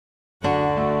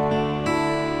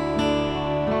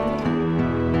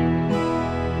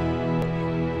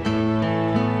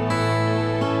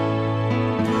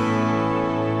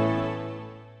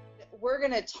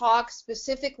going to talk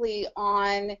specifically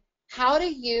on how to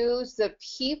use the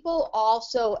people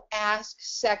also ask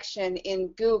section in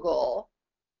Google,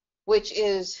 which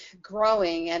is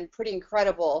growing and pretty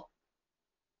incredible.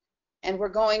 And we're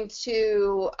going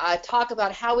to talk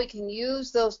about how we can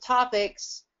use those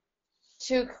topics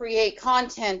to create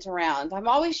content around. I'm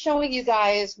always showing you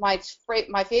guys my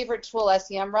favorite tool,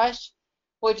 SEMrush,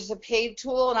 which is a paid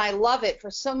tool, and I love it for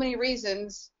so many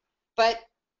reasons. But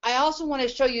I also want to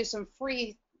show you some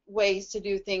free ways to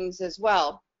do things as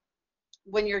well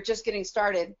when you're just getting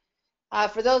started.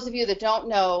 For those of you that don't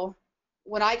know,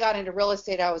 when I got into real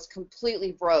estate, I was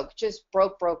completely broke, just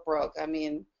broke. I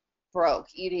mean, broke,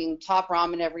 eating top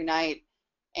ramen every night,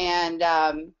 and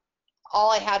all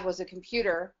I had was a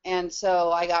computer, and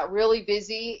so I got really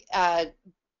busy.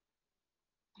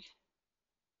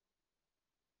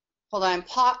 Hold on,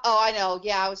 oh, I know,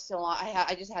 yeah, I was still on.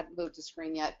 I just hadn't moved the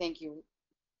screen yet. Thank you,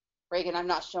 Reagan. I'm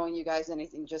not showing you guys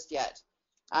anything just yet.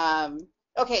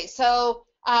 Okay, so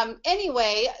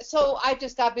anyway, so I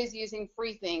just got busy using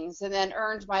free things and then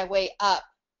earned my way up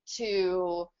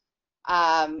to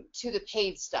the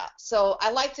paid stuff. So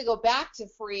I like to go back to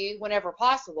free whenever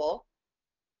possible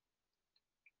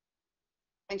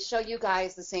and show you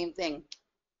guys the same thing.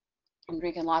 I'm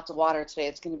drinking lots of water today.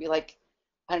 It's going to be like,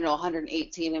 I don't know,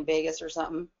 118 in Vegas or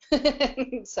something.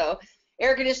 So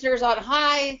air conditioners on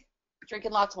high,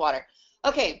 drinking lots of water.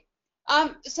 Okay,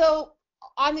 so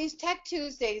on these Tech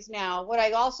Tuesdays now, what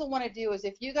I also want to do is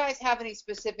if you guys have any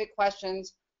specific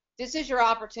questions, this is your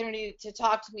opportunity to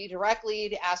talk to me directly,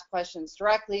 to ask questions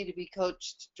directly, to be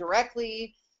coached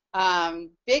directly.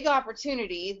 Big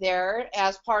opportunity there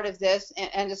as part of this,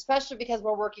 and especially because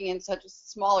we're working in such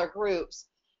smaller groups.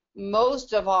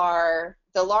 Most of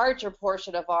the larger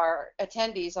portion of our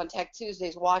attendees on Tech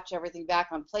Tuesdays watch everything back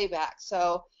on playback.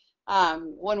 So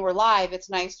when we're live, it's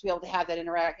nice to be able to have that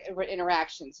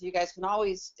interaction. So you guys can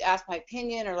always ask my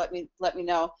opinion or let me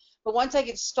know. But once I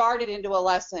get started into a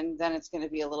lesson, then it's going to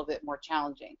be a little bit more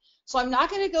challenging. So I'm not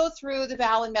going to go through the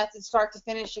Ballen method start to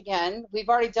finish again. We've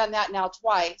already done that now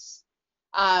twice.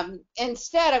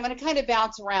 Instead, I'm going to kind of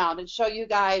bounce around and show you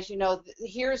guys, you know,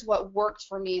 here's what worked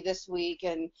for me this week,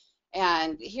 and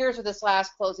here's where this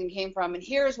last closing came from, and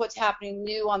here's what's happening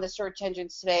new on the search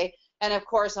engines today. And of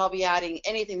course, I'll be adding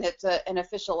anything that's an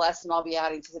official lesson. I'll be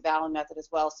adding to the Ballen method as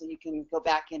well, so you can go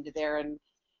back into there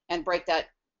and break that,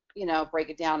 you know, break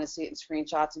it down and see it in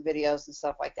screenshots and videos and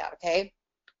stuff like that. Okay.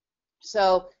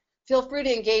 So feel free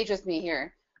to engage with me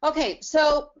here. Okay.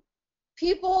 So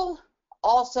people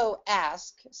also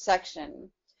ask section.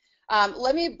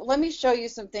 Let me show you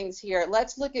some things here.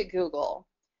 Let's look at Google,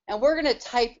 and we're going to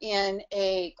type in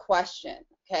a question.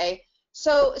 Okay.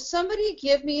 So somebody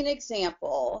give me an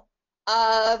example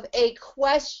of a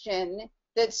question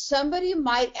that somebody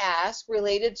might ask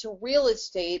related to real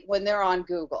estate when they're on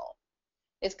Google.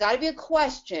 It's got to be a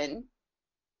question,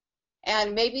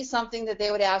 and maybe something that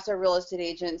they would ask their real estate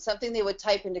agent, something they would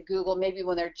type into Google maybe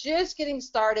when they're just getting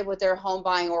started with their home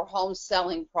buying or home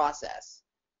selling process.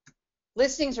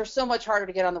 Listings are so much harder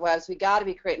to get on the web, so we got to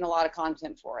be creating a lot of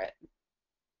content for it.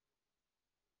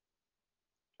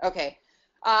 Okay.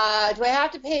 Do I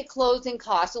have to pay closing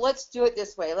costs? So let's do it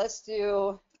this way. Let's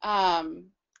do, all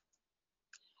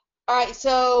right,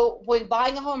 so when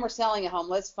buying a home or selling a home,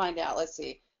 let's find out. Let's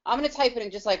see. I'm going to type it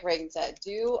in just like Reagan said.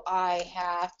 Do I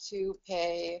have to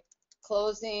pay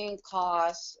closing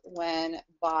costs when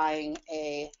buying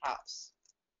a house?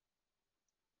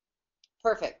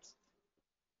 Perfect.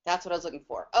 That's what I was looking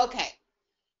for. Okay.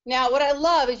 Now, what I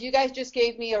love is you guys just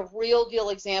gave me a real deal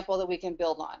example that we can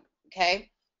build on.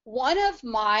 Okay. One of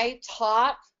my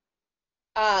top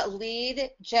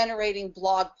lead generating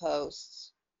blog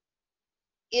posts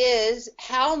is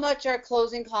how much are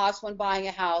closing costs when buying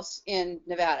a house in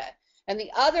Nevada. And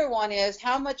the other one is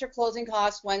how much are closing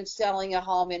costs when selling a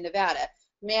home in Nevada.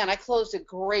 Man, I closed a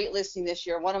great listing this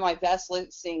year, one of my best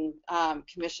listing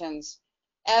commissions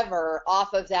ever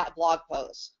off of that blog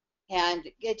post. And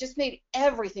it just made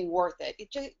everything worth it.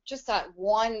 It just that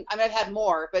one, I mean, I've had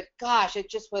more, but gosh, it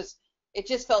just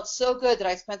felt so good that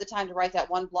I spent the time to write that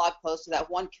one blog post or that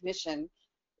one commission.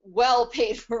 Well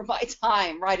paid for my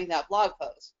time writing that blog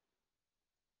post.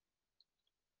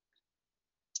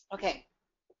 Okay.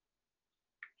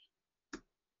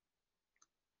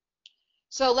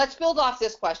 So let's build off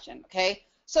this question, okay?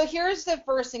 So here's the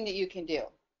first thing that you can do.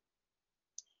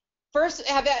 First,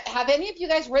 have any of you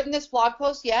guys written this blog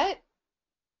post yet?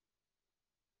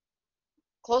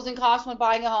 Closing costs when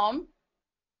buying a home?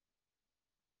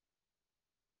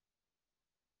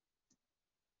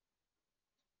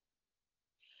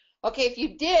 Okay, if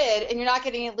you did and you're not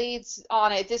getting any leads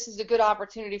on it, this is a good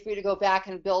opportunity for you to go back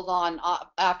and build on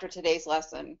after today's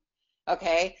lesson.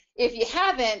 Okay, if you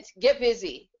haven't, get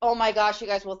busy. Oh my gosh, you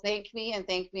guys will thank me and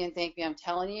thank me and thank me. I'm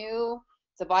telling you,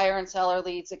 the buyer and seller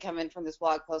leads that come in from this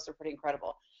blog post are pretty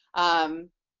incredible.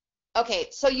 Okay,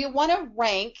 so you want to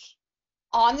rank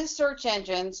on the search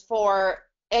engines for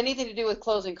anything to do with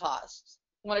closing costs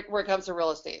where it comes to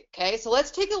real estate. Okay, so let's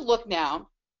take a look now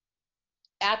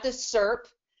at the SERP,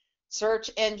 search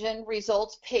engine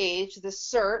results page, the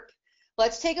SERP.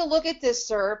 Let's take a look at this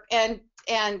SERP and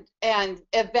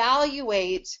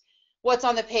evaluate what's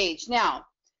on the page. Now,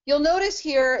 you'll notice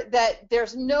here that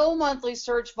there's no monthly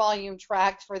search volume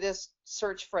tracked for this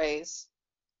search phrase.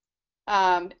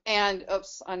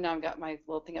 Oops, I now got my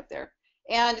little thing up there.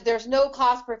 And there's no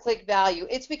cost per click value.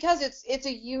 It's because it's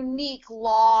a unique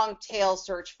long tail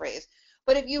search phrase.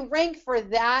 But if you rank for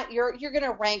that, you're going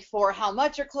to rank for how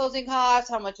much your closing costs,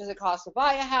 how much does it cost to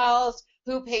buy a house,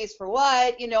 who pays for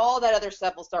what, you know, all that other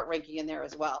stuff will start ranking in there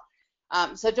as well.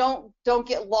 So don't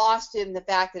get lost in the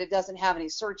fact that it doesn't have any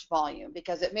search volume,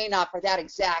 because it may not for that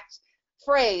exact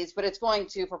phrase, but it's going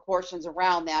to for portions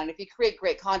around that. And if you create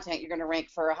great content, you're going to rank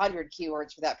for 100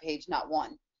 keywords for that page, not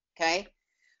one. Okay.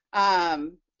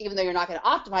 Even though you're not going to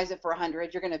optimize it for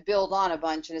 100, you're going to build on a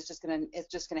bunch, and it's just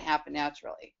going to happen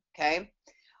naturally. Okay.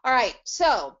 All right.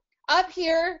 So up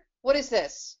here, what is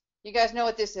this? You guys know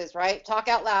what this is, right? Talk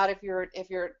out loud if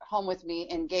you're home with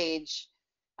me. Engage.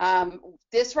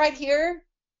 This right here,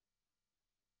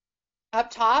 up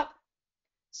top.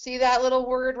 See that little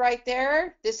word right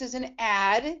there? This is an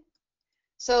ad.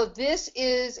 So this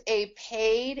is a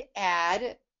paid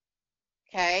ad.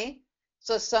 Okay.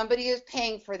 So somebody is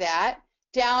paying for that.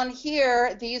 Down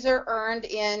here, these are earned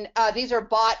in, these are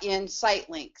bought in site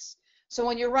links. So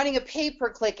when you're running a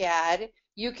pay-per-click ad,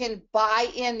 you can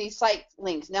buy in these site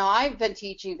links. Now, I've been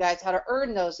teaching you guys how to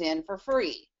earn those in for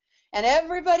free. And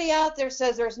everybody out there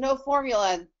says there's no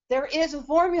formula. There is a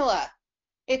formula.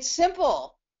 It's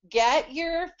simple. Get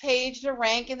your page to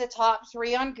rank in the top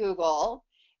 3 on Google.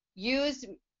 Use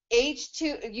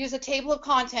a table of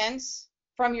contents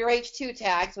from your H2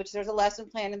 tags, which there's a lesson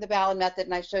plan in the Ballen method,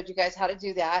 and I showed you guys how to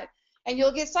do that, and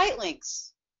you'll get site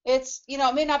links. It's, you know,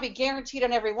 it may not be guaranteed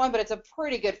on every one, but it's a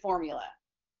pretty good formula.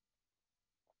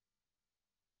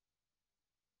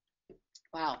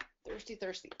 Wow,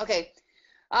 thirsty. Okay,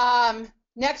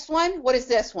 next one, what is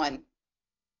this one?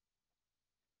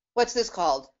 What's this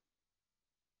called?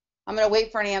 I'm going to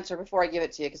wait for an answer before I give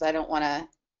it to you because I don't want to.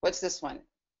 What's this one?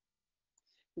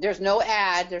 There's no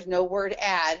ad. There's no word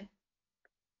ad.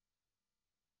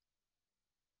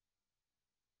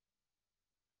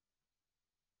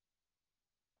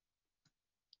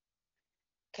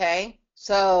 Okay,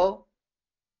 so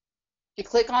if you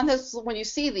click on this, when you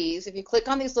see these, if you click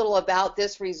on these little about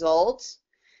this result,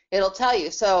 it'll tell you.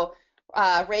 So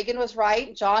Reagan was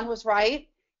right. John was right.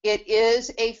 It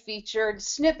is a featured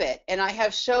snippet, and I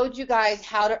have showed you guys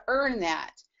how to earn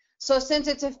that. So since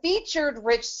it's a featured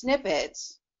rich snippet,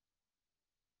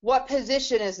 what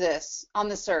position is this on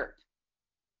the SERP?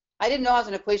 I didn't know I was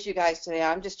going to quiz you guys today.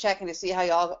 I'm just checking to see how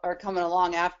y'all are coming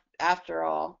along after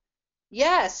all.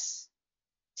 Yes,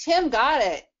 Tim got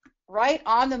it. Right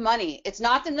on the money. It's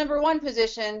not the #1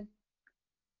 position.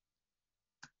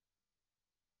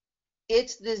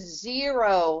 It's the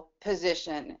 0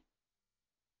 position.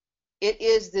 It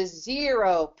is the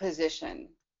 0 position.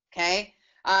 Okay.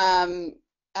 Rand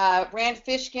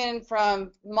Fishkin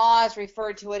from Moz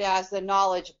referred to it as the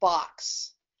knowledge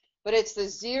box, but it's the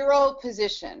 0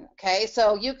 position. Okay.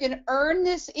 So you can earn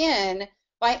this in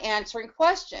by answering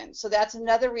questions. So that's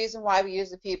another reason why we use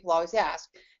the people always ask.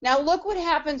 Now look what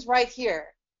happens right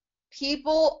here.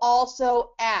 People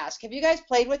also ask. Have you guys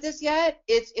played with this yet?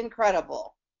 It's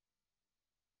incredible.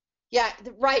 Yeah,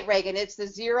 right, Reagan. It's the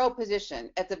 0 position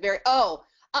at the very,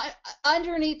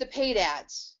 underneath the paid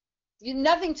ads.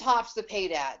 Nothing tops the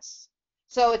paid ads.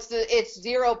 So it's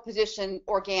 0 position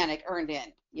organic earned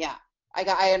in. Yeah,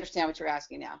 I understand what you're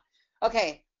asking now.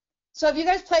 Okay. So have you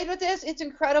guys played with this? It's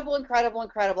incredible.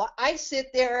 I sit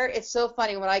there. It's so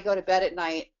funny when I go to bed at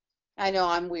night. I know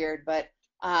I'm weird, but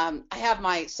I have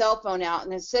my cell phone out,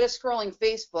 and instead of scrolling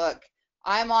Facebook,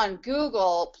 I'm on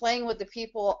Google playing with the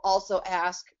people also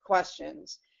ask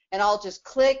questions. And I'll just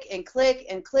click and click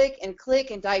and click and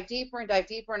click and dive deeper,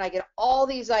 and I get all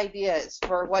these ideas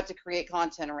for what to create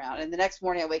content around. And the next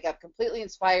morning I wake up completely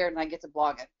inspired and I get to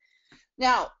blogging.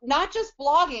 Now, not just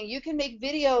blogging, you can make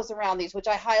videos around these, which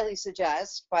I highly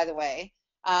suggest, by the way.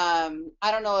 I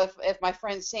don't know if my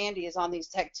friend Sandy is on these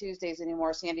Tech Tuesdays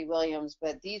anymore, Sandy Williams,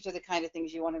 but these are the kind of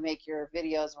things you want to make your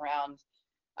videos around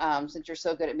since you're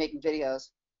so good at making videos.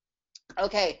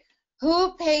 Okay,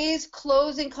 Who pays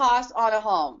closing costs on a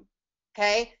home?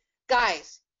 Okay,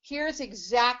 guys, here's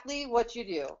exactly what you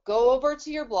do. Go over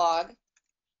to your blog,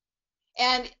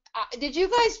 and did you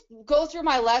guys go through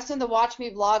my lesson, the Watch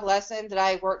Me Blog lesson that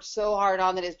I worked so hard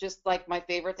on that is just like my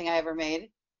favorite thing I ever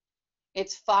made?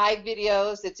 It's 5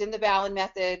 videos. It's in the Ballen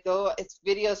method. It's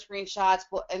video screenshots.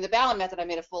 In the Ballen method, I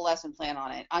made a full lesson plan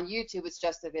on it. On YouTube, it's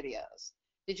just the videos.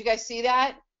 Did you guys see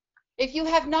that? If you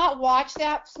have not watched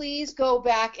that, please go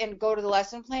back and go to the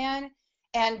lesson plan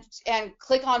and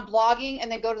click on blogging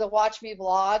and then go to the Watch Me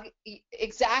blog.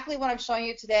 Exactly what I'm showing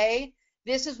you today,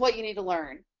 this is what you need to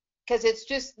learn, because it's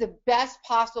just the best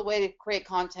possible way to create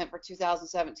content for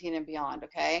 2017 and beyond,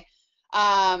 okay?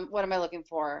 What am I looking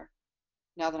for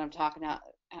now that I'm talking about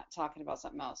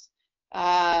something else?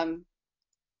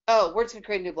 Oh, we're just going to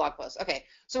create a new blog post. Okay,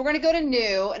 so we're going to go to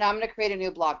new, and I'm going to create a new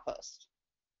blog post.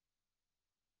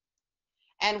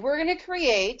 And we're going to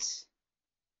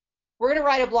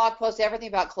write a blog post, everything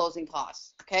about closing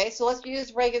costs. Okay, so let's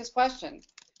use Reagan's question.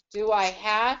 Do I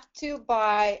have to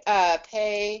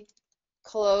pay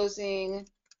closing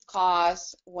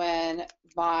costs when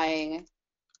buying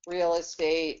real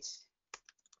estate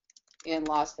in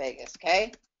Las Vegas?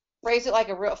 Okay, phrase it like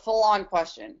a real full-on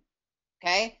question.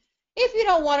 Okay, if you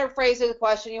don't want to phrase it as a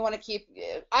question, you want to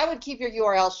I would keep your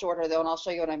URL shorter though, and I'll show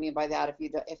you what I mean by that if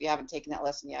you haven't taken that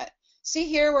lesson yet. See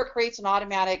here where it creates an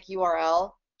automatic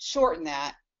URL, shorten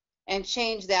that and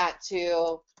change that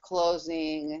to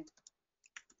closing,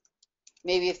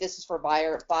 maybe if this is for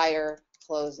buyer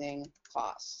closing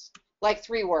costs, like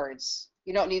 3 words.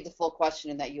 You don't need the full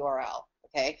question in that URL,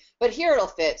 okay? But here it'll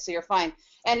fit, so you're fine.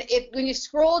 And when you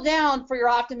scroll down for your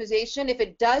optimization, if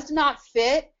it does not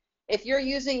fit, if you're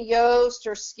using Yoast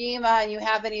or Schema and you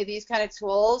have any of these kind of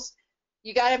tools,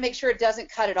 you got to make sure it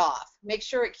doesn't cut it off. Make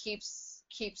sure it keeps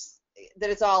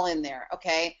that it's all in there,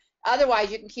 okay?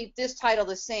 Otherwise, you can keep this title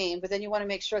the same, but then you want to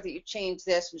make sure that you change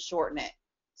this and shorten it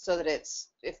so that it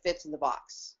fits in the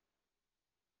box.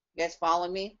 You guys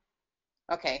following me?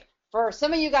 Okay. For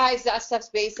some of you guys, that stuff's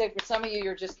basic. For some of you,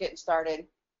 you're just getting started.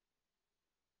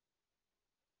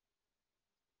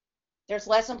 There's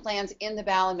lesson plans in the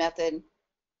Ballen method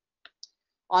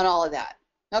on all of that.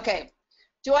 Okay.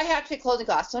 Do I have to pay closing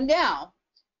costs? So now,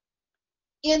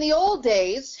 in the old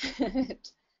days,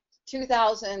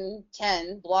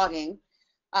 2010 blogging,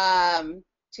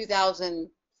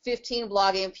 2015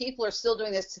 blogging, people are still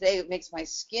doing this today. It makes my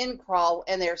skin crawl,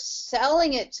 and they're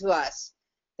selling it to us.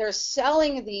 They're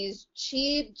selling these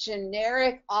cheap,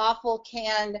 generic, awful,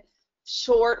 canned,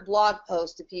 short blog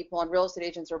posts to people, and real estate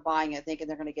agents are buying it thinking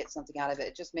they're going to get something out of it.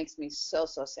 It just makes me so,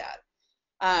 so sad.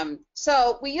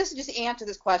 So we used to just answer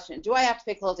this question, do I have to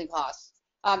pay closing costs?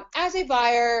 As a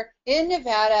buyer in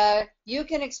Nevada, you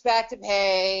can expect to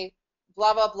pay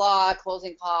blah, blah, blah,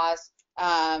 closing costs.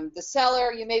 The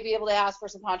seller, you may be able to ask for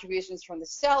some contributions from the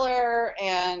seller,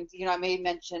 and I may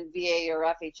mention VA or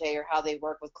FHA or how they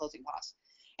work with closing costs.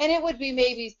 And it would be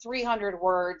maybe 300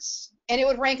 words, and it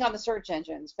would rank on the search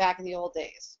engines back in the old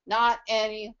days. Not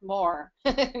anymore.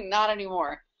 Not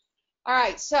anymore. All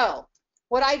right, so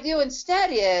what I do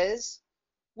instead is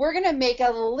we're going to make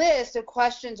a list of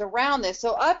questions around this.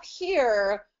 So up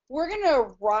here, we're going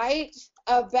to write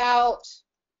about,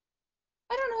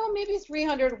 I don't know, maybe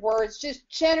 300 words, just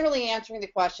generally answering the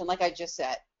question like I just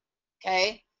said,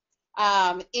 okay?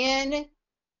 In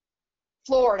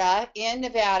Florida, in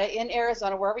Nevada, in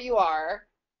Arizona, wherever you are,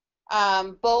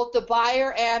 both the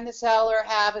buyer and the seller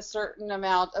have a certain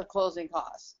amount of closing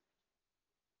costs.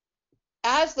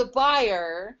 As the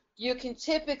buyer, you can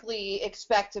typically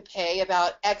expect to pay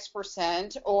about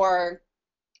X% or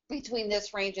between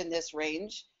this range and this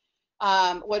range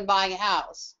when buying a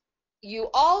house.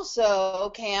 You also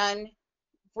can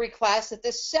request that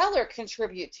the seller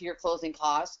contribute to your closing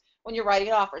costs when you're writing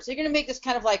an offer. So you're going to make this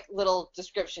kind of like little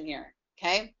description here,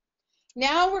 okay?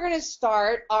 Now we're going to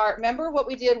start remember what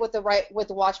we did with the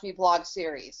Watch Me blog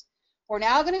series. We're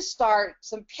now going to start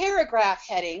some paragraph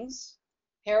headings.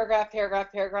 Paragraph headings,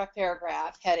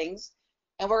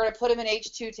 and we're going to put them in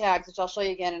H2 tags, which I'll show you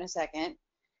again in a second.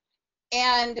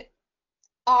 And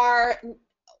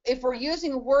if we're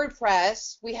using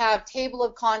WordPress, we have Table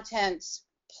of Contents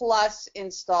Plus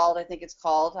installed, I think it's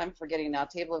called. I'm forgetting now.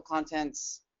 Table of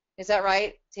Contents. Is that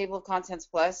right? Table of Contents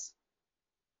Plus?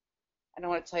 I don't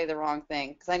want to tell you the wrong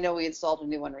thing, because I know we installed a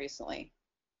new one recently.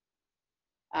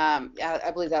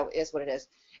 I believe that is what it is.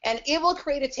 And it will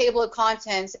create a table of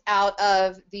contents out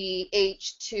of the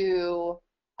H2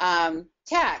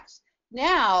 tags.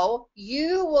 Now,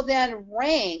 you will then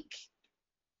rank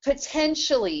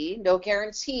potentially, no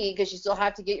guarantee, because you still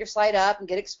have to get your site up and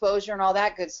get exposure and all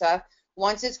that good stuff.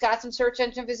 Once it's got some search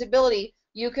engine visibility,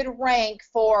 you could rank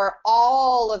for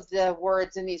all of the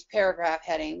words in these paragraph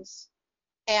headings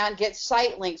and get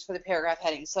site links for the paragraph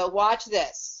headings. So watch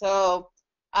this. So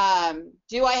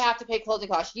do I have to pay closing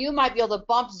costs? You might be able to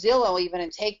bump Zillow even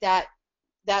and take that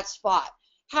spot.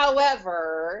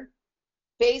 However,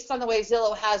 based on the way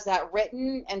Zillow has that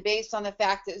written and based on the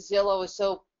fact that Zillow is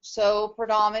so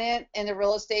predominant in the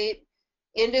real estate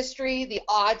industry, the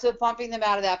odds of bumping them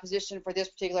out of that position for this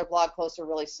particular blog post are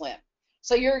really slim.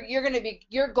 So your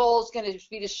goal is going to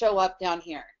be to show up down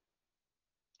here.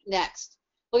 Next,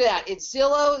 look at that. It's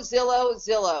Zillow, Zillow,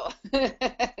 Zillow.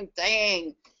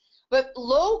 Dang. But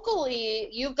locally,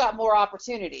 you've got more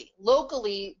opportunity.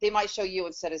 Locally, they might show you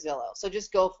instead of Zillow. So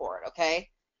just go for it, okay?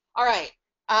 All right.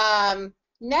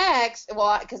 Next,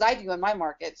 well, because I do in my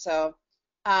market. So,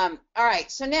 all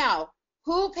right. So now,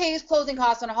 who pays closing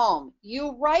costs on a home?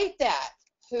 You write that.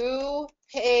 Who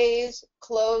pays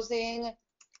closing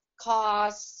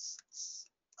costs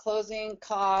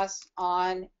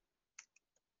on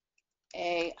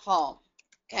a home?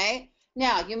 Okay.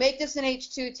 Now, you make this an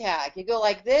H2 tag. You go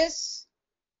like this,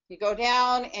 you go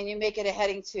down, and you make it a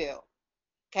heading 2.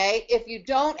 Okay? If you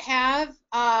don't have,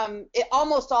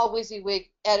 almost all WYSIWYG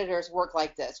editors work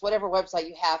like this. Whatever website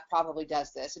you have probably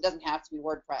does this. It doesn't have to be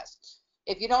WordPress.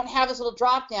 If you don't have this little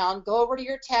drop down, go over to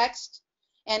your text,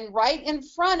 and right in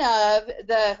front of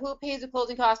the who pays the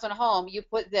closing cost on a home, you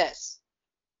put this.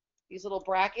 These little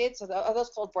brackets, are those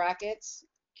called brackets?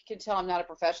 You can tell I'm not a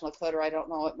professional coder. I don't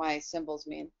know what my symbols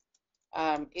mean.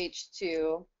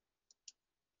 H2.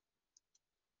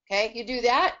 Okay, you do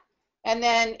that, and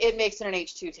then it makes it an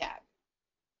H2 tag.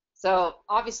 So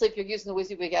obviously, if you're using the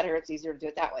WYSIWYG editor, it's easier to do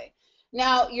it that way.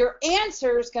 Now, your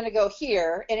answer is going to go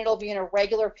here, and it'll be in a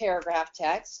regular paragraph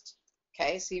text.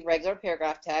 Okay, see regular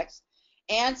paragraph text.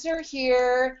 Answer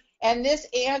here, and this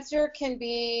answer can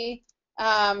be,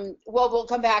 well, we'll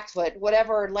come back to it,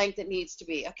 whatever length it needs to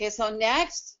be. Okay, so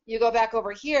next, you go back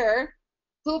over here.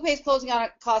 Who pays closing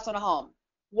costs on a home?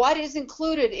 What is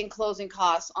included in closing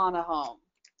costs on a home?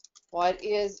 What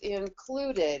is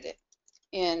included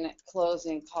in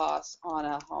closing costs on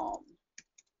a home?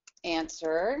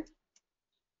 Answer.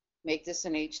 Make this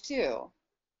an H2.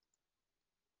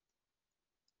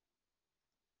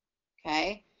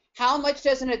 Okay. How much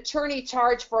does an attorney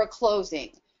charge for a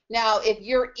closing? Now, if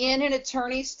you're in an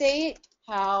attorney state,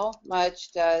 how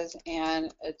much does an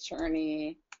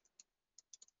attorney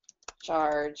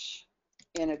charge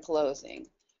in a closing?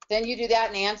 Then you do that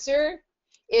and answer.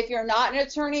 If you're not in an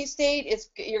attorney state,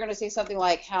 you're going to say something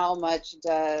like, how much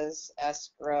does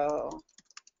escrow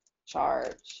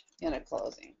charge in a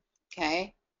closing?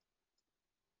 Okay.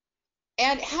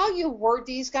 And how you word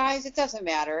these guys, it doesn't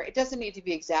matter. It doesn't need to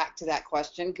be exact to that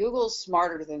question. Google's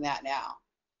smarter than that now.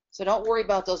 So don't worry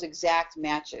about those exact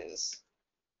matches.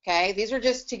 Okay, these are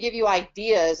just to give you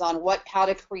ideas on how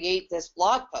to create this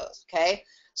blog post. Okay,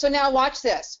 so now watch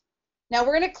this. Now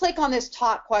we're going to click on this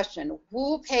top question.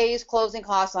 Who pays closing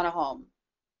costs on a home?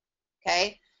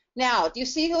 Okay, now do you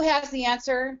see who has the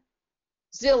answer?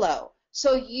 Zillow.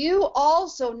 So you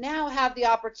also now have the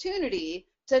opportunity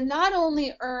to not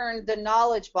only earn the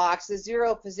knowledge box, the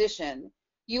 0 position,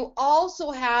 you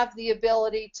also have the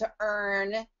ability to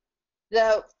earn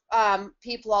the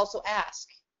people also ask.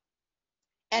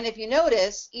 And if you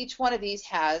notice, each one of these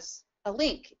has a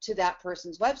link to that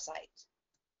person's website.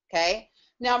 Okay?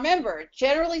 Now remember,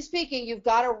 generally speaking, you've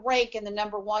got to rank in the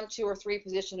number 1, 2, or 3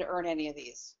 position to earn any of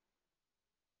these.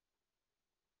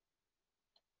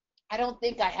 I don't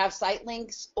think I have site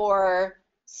links or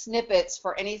snippets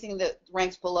for anything that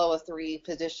ranks below a 3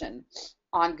 position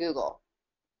on Google.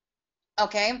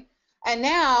 Okay? And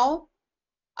now,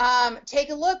 take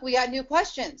a look. We got new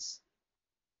questions.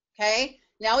 Okay?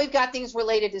 Now we've got things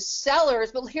related to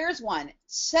sellers, but here's one,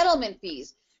 settlement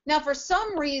fees. Now, for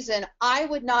some reason, I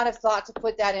would not have thought to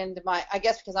put that into my, I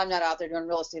guess because I'm not out there doing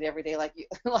real estate every day like you,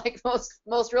 like most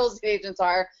real estate agents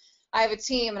are. I have a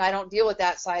team and I don't deal with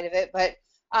that side of it, but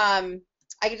I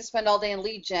get to spend all day in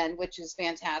lead gen, which is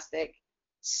fantastic.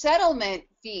 Settlement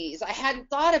fees, I hadn't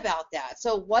thought about that.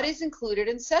 So what is included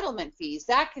in settlement fees?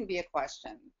 That can be a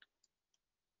question.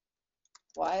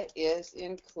 What is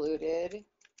included?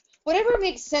 Whatever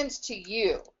makes sense to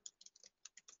you,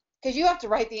 because you have to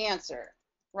write the answer,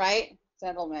 right?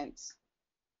 Settlement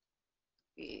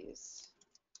fees.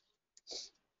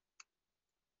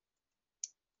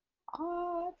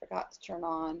 Oh, I forgot to turn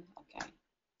on. Okay.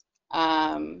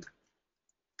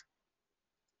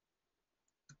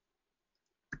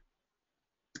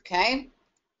 Okay.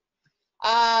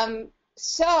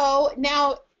 So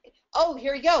now, oh,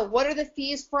 here we go. What are the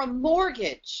fees for a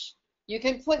mortgage? You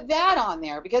can put that on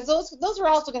there because those are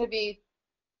also going to be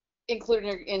include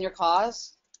in your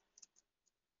cost.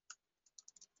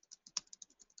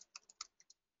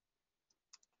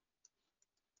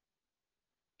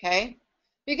 Okay.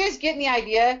 You guys getting the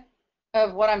idea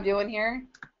of what I'm doing here?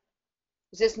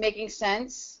 Is this making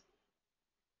sense?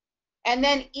 And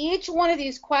then each one of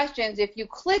these questions, if you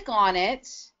click on it,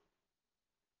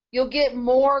 you'll get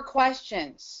more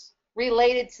questions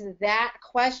related to that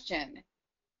question.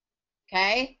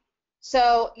 Okay?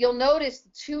 So you'll notice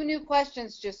 2 new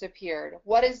questions just appeared.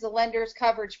 What is the lender's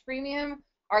coverage premium?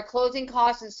 Are closing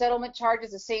costs and settlement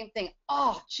charges the same thing?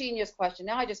 Oh, genius question.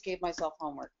 Now I just gave myself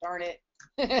homework. Darn it.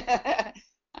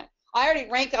 I already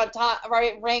ranked on top,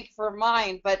 right? Rank for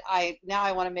mine, but now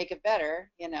I want to make it better,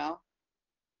 you know.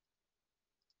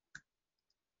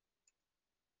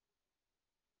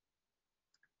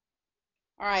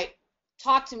 All right,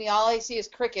 talk to me. All I see is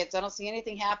crickets. I don't see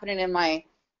anything happening in my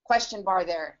question bar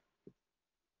there.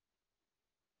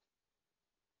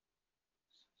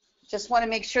 Just want to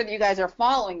make sure that you guys are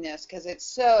following this because it's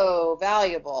so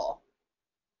valuable.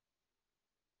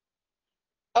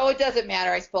 Oh, it doesn't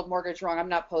matter. I spelled mortgage wrong. I'm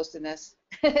not posting this.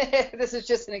 This is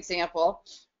just an example.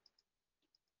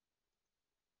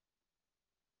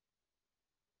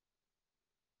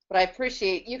 But I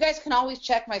appreciate, you guys can always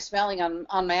check my spelling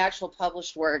on my actual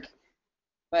published work.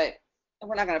 But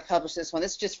we're not going to publish this one.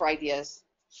 This is just for ideas.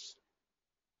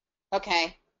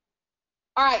 Okay.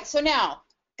 All right. So now,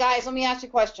 guys, let me ask you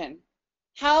a question.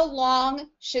 How long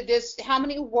should this, how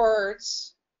many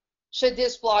words should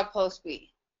this blog post be?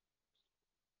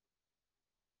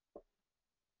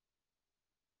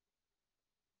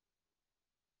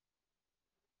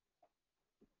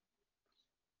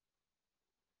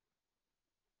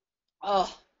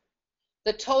 Oh,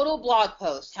 the total blog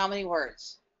post, how many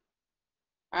words?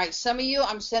 All right, some of you,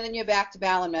 I'm sending you back to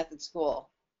Ballen Method School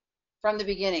from the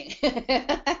beginning.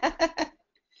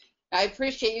 I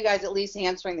appreciate you guys at least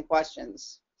answering the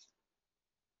questions.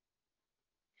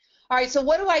 All right, so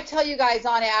what do I tell you guys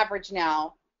on average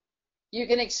now? You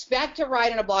can expect to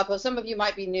write in a blog post. Some of you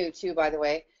might be new too, by the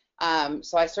way,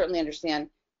 so I certainly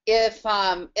understand.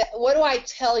 What do I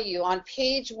tell you on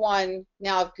page 1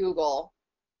 now of Google,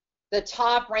 the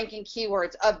top ranking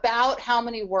keywords, about how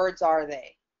many words are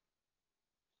they?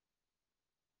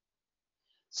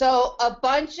 So a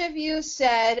bunch of you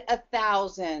said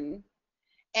 1,000,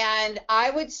 and I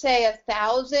would say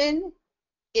 1,000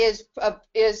 is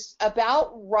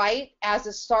about right as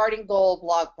a starting goal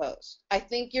blog post. I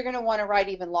think you're going to want to write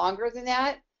even longer than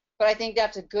that, but I think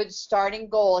that's a good starting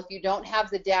goal if you don't have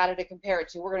the data to compare it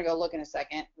to. We're going to go look in a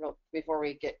second before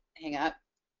we hang up.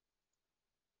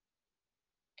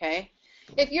 Okay.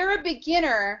 If you're a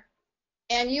beginner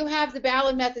and you have the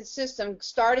Ballen method system,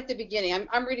 start at the beginning.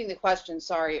 I'm reading the question,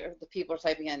 sorry, or the people are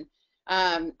typing in.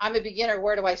 I'm a beginner,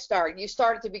 where do I start? You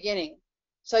start at the beginning.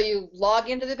 So you log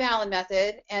into the Ballen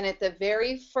method, and at the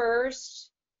very first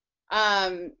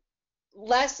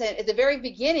lesson, at the very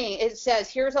beginning, it says,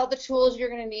 here's all the tools you're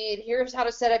going to need, here's how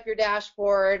to set up your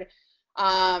dashboard,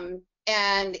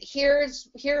 and here's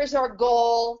our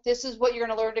goal, this is what you're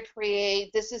going to learn to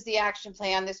create, this is the action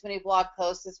plan, this many blog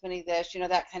posts, this many this, you know,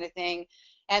 that kind of thing.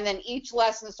 And then each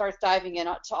lesson starts diving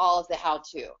into all of the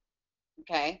how-to,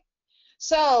 okay?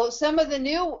 So some of the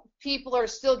new people are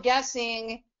still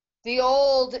guessing the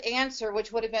old answer,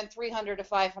 which would have been 300 to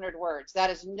 500 words.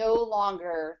 That is no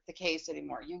longer the case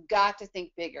anymore. You've got to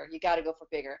think bigger. You got to go for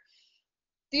bigger.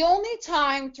 The only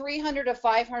time 300 to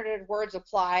 500 words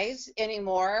applies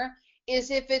anymore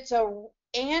is if it's an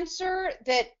answer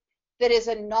that is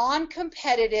a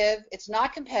non-competitive, it's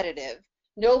not competitive.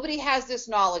 Nobody has this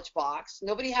knowledge box.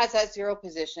 Nobody has that 0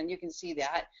 position. You can see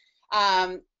that.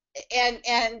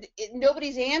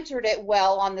 Nobody's answered it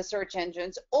well on the search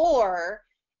engines, or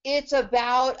it's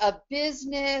about a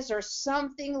business or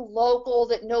something local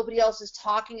that nobody else is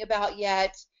talking about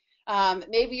yet.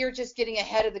 Maybe you're just getting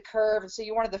ahead of the curve, and so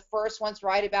you're one of the first ones to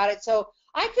write about it. So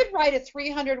I could write a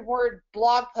 300-word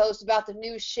blog post about the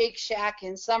new Shake Shack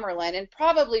in Summerlin and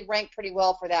probably rank pretty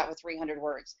well for that with 300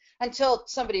 words until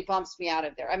somebody bumps me out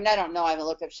of there. I mean, I don't know. I haven't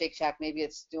looked up Shake Shack. Maybe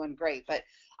it's doing great, but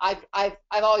I've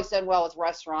always done well with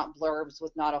restaurant blurbs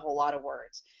with not a whole lot of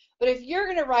words. But if you're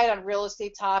going to write on real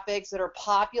estate topics that are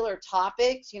popular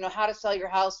topics, you know, how to sell your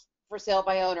house for sale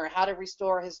by owner, how to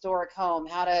restore a historic home,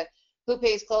 who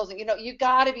pays closing, you know, you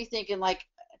got to be thinking like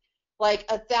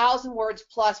 1,000 words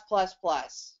plus.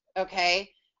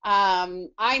 Okay. I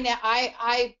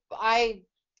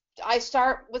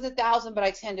start with 1,000, but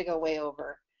I tend to go way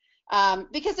over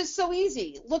because it's so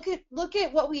easy. Look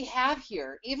at what we have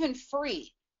here, even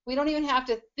free. We don't even have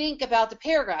to think about the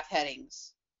paragraph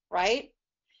headings, right?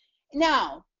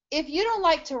 Now, if you don't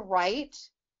like to write,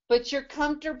 but you're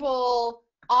comfortable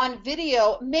on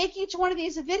video, make each one of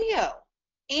these a video.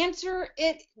 Answer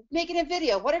it, make it a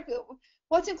video.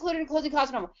 What's included in closing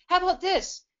costs? How about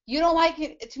this? You don't like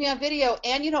it to be on video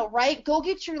and you don't write? Go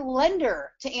get your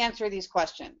lender to answer these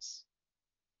questions.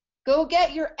 Go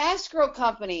get your escrow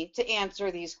company to answer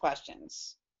these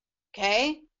questions.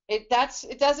 Okay? You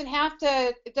don't have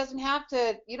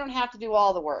to do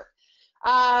all the work.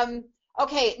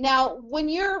 Okay, now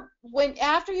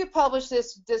after you publish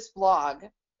this blog,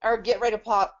 or get ready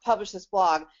to publish this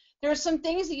blog, there are some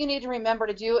things that you need to remember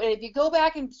to do. And if you go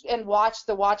back and watch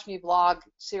the Watch Me blog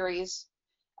series,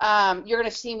 you're going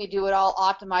to see me do it all,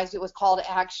 optimized it with call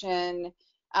to action.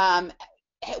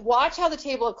 Watch how the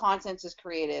table of contents is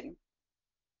created.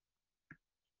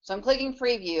 So I'm clicking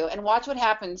preview and watch what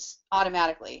happens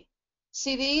automatically.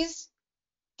 See these?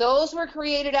 Those were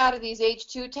created out of these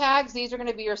H2 tags. These are going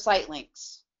to be your site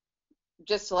links,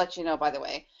 just to let you know, by the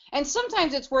way. And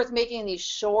sometimes it's worth making these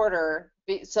shorter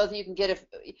so that you can get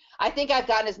I think I've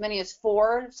gotten as many as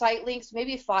 4 site links,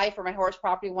 maybe 5 for my horse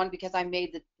property one, because I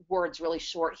made the words really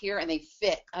short here and they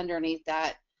fit underneath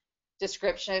that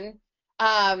description.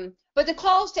 But the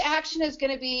calls to action is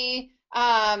going to be,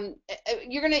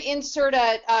 you're going to insert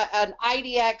an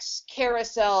IDX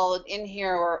carousel in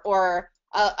here, or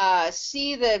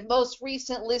see the most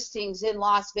recent listings in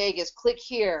Las Vegas, click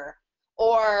here,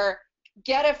 or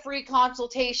get a free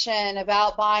consultation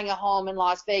about buying a home in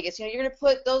Las Vegas. You know, you're going to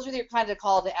put, those are your kind of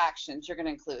call to actions you're going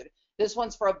to include. This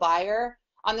one's for a buyer.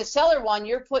 On the seller one,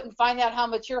 you're putting, find out how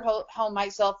much your home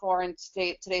might sell for in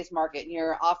today's market, and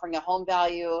you're offering a home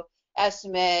value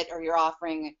estimate, or you're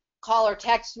offering call or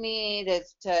text me to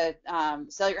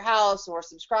sell your house, or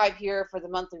subscribe here for the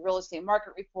monthly real estate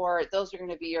market report. Those are going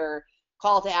to be your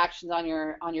call to actions on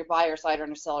your buyer side or on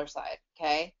your seller side.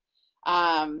 Okay.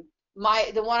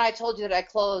 The one I told you that I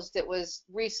closed, that was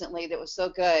recently, that was so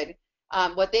good.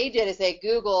 What they did is they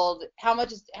Googled how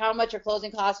much are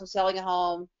closing costs of selling a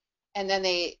home, and then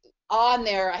on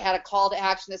there I had a call to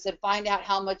action that said find out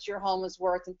how much your home is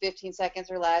worth in 15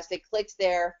 seconds or less. They clicked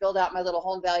there, filled out my little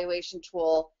home valuation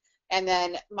tool, and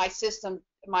then my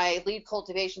lead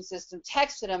cultivation system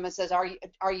texted them and says,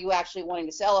 are you actually wanting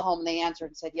to sell a home? And they answered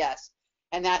and said yes.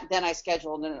 And then I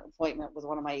scheduled an appointment with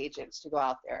one of my agents to go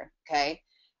out there. Okay.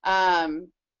 And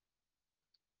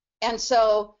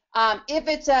so if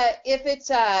it's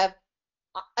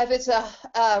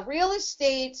a real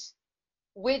estate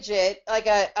widget, like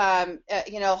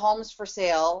homes for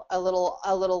sale, a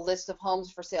little list of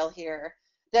homes for sale here,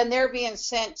 then they're being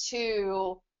sent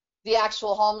to the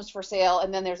actual homes for sale,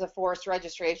 and then there's a forced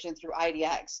registration through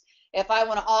IDX. If I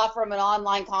want to offer them an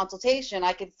online consultation,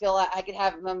 I could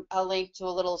have them a link to a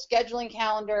little scheduling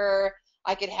calendar.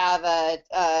 I could have a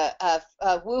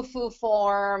Woofu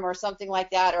form or something like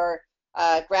that, or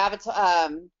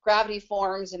Gravity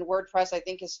Forms in WordPress I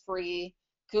think is free.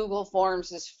 Google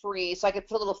Forms is free, so I could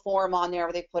put a little form on there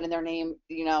where they put in their name.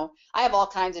 You know, I have all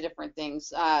kinds of different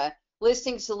things.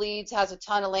 Listings to Leads has a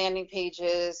ton of landing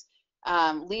pages.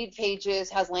 Lead Pages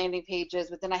has landing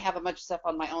pages, but then I have a bunch of stuff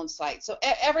on my own site. So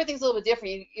everything's a little bit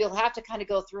different. You'll have to kind of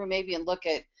go through maybe and look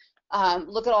at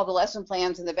all the lesson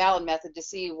plans in the Ballen method to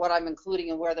see what I'm including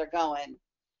and where they're going.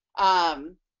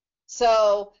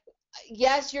 So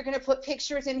yes, you're going to put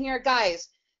pictures in here. Guys,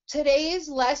 today's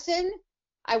lesson,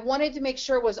 I wanted to make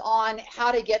sure was on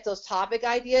how to get those topic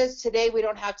ideas. Today we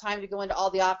don't have time to go into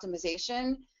all the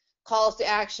optimization. Calls to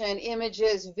action,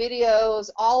 images, videos,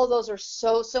 all of those are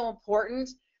so important.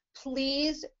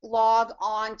 Please log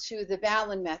on to the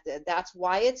Ballen method. That's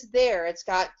why it's there. It's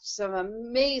got some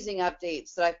amazing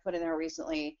updates that I've put in there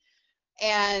recently.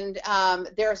 And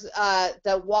there's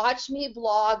the Watch Me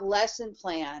blog lesson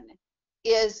plan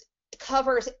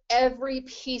covers every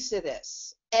piece of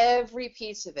this, every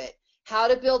piece of it. How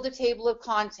to build the table of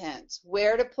contents,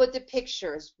 where to put the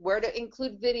pictures, where to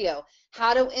include video,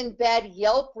 how to embed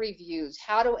Yelp reviews,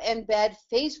 how to embed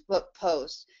Facebook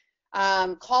posts,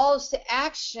 calls to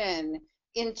action,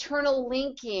 internal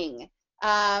linking,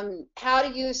 how to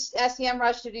use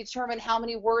SEMrush to determine how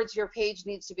many words your page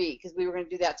needs to be, because we were going to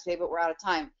do that today, but we're out of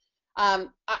time.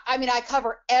 I mean, I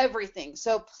cover everything.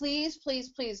 So please, please,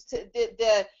 please,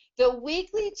 the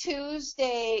weekly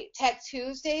Tech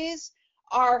Tuesdays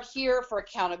are here for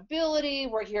accountability.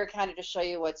 We're here kind of to show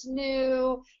you what's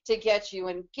new, to get you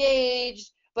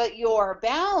engaged, but your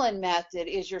Ballen method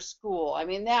is your school. I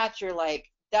mean, that's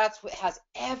what has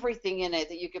everything in it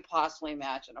that you could possibly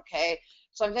imagine, okay?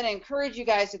 So I'm going to encourage you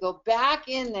guys to go back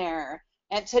in there,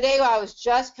 and today I was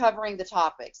just covering the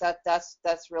topics.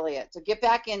 That's really it. So get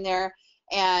back in there,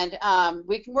 and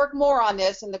we can work more on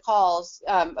this in the calls,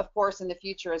 of course, in the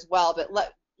future as well,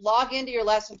 but log into your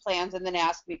lesson plans and then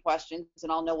ask me questions,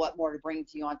 and I'll know what more to bring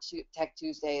to you on Tech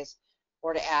Tuesdays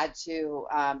or to add to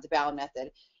the Ballen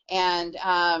method. And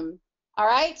all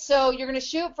right, so you're going to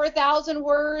shoot for 1,000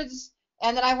 words,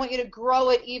 and then I want you to grow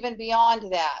it even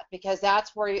beyond that, because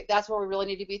that's where we really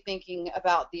need to be thinking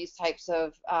about these types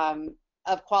of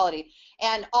quality.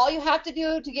 And all you have to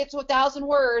do to get to 1,000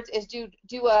 words is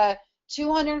do a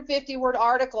 250-word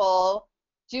article,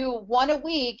 do one a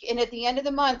week, and at the end of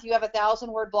the month you have a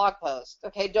 1,000-word blog post.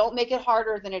 Okay, don't make it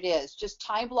harder than it is. Just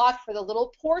time block for the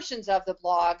little portions of the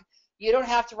blog. You don't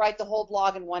have to write the whole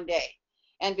blog in one day.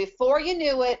 And before you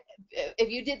knew it, if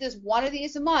you did this one of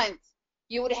these a month,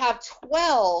 you would have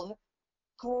 12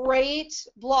 great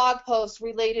blog posts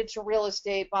related to real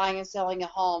estate, buying and selling a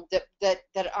home that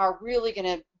are really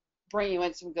going to bring you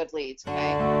in some good leads,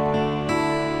 okay?